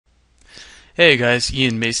Hey guys,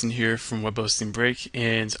 Ian Mason here from WebHosting Break,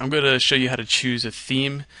 and I'm going to show you how to choose a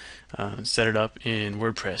theme, set it up in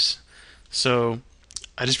WordPress. So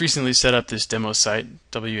I just recently set up this demo site,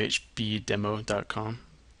 whbdemo.com.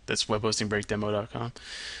 That's webhostingbreakdemo.com.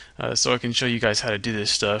 So I can show you guys how to do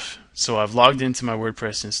this stuff. So I've logged into my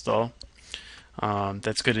WordPress install.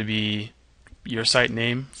 That's going to be your site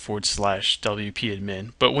name / WP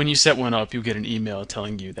admin. But when you set one up, you'll get an email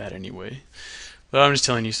telling you that anyway. But I'm just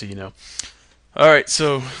telling you so you know. Alright,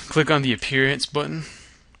 so click on the Appearance button.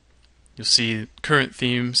 You'll see current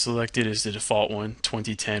theme selected is the default one,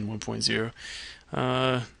 2010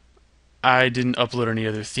 1.0. I didn't upload any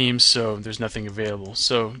other themes, so there's nothing available.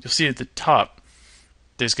 So you'll see at the top,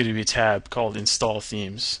 there's going to be a tab called Install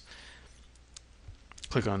Themes.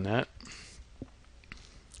 Click on that.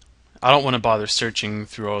 I don't want to bother searching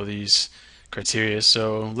through all these criteria,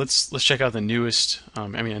 so let's check out the newest,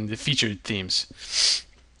 the featured themes.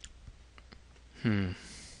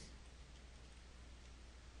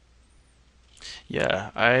 Yeah,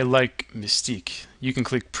 I like Mystique. You can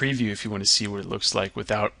click preview if you want to see what it looks like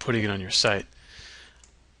without putting it on your site.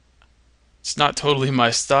 It's not totally my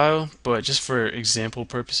style, but just for example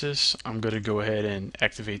purposes, I'm going to go ahead and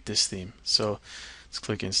activate this theme. So let's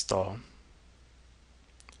click install.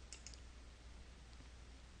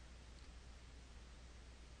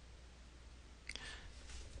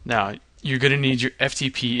 Now, you're going to need your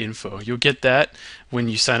FTP info. You'll get that when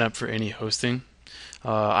you sign up for any hosting.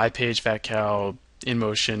 iPage, VatCal,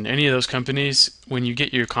 InMotion, any of those companies, when you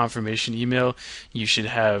get your confirmation email, you should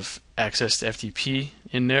have access to FTP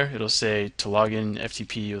in there. It'll say to log in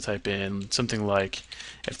FTP, you'll type in something like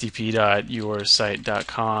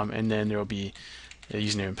ftp.yoursite.com, and then there will be a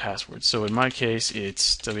username and password. So in my case,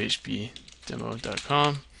 it's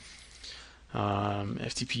whbdemo.com.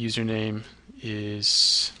 FTP username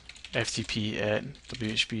is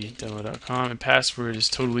ftp@whbdemo.com, and password is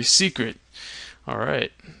totally secret. All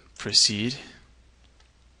right, proceed.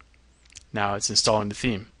 Now it's installing the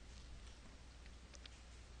theme.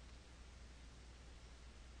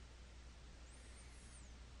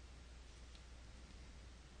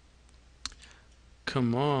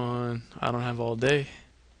 Come on, I don't have all day.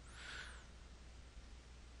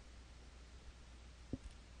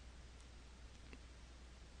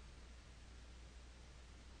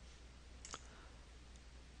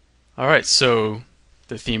 All right, so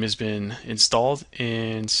the theme has been installed,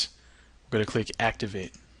 and we're going to click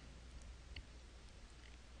activate.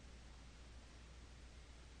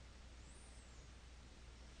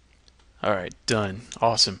 All right, done.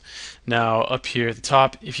 Awesome. Now up here at the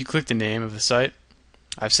top, if you click the name of the site,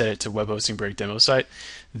 I've set it to Web Hosting Break Demo Site,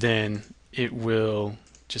 then it will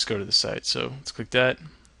just go to the site. So let's click that,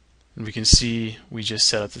 and we can see we just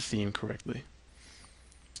set up the theme correctly.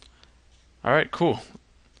 All right, cool.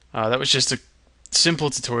 That was just a simple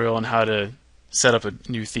tutorial on how to set up a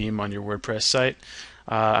new theme on your WordPress site.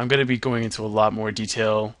 I'm going to be going into a lot more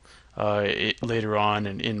detail later on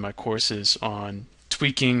and in my courses on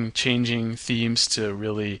tweaking, changing themes to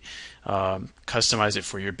really customize it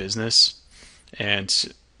for your business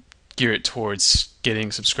and gear it towards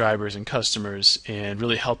getting subscribers and customers and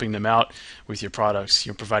really helping them out with your products,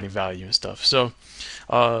 providing value and stuff. So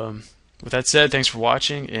with that said, thanks for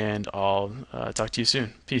watching, and I'll talk to you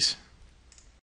soon. Peace.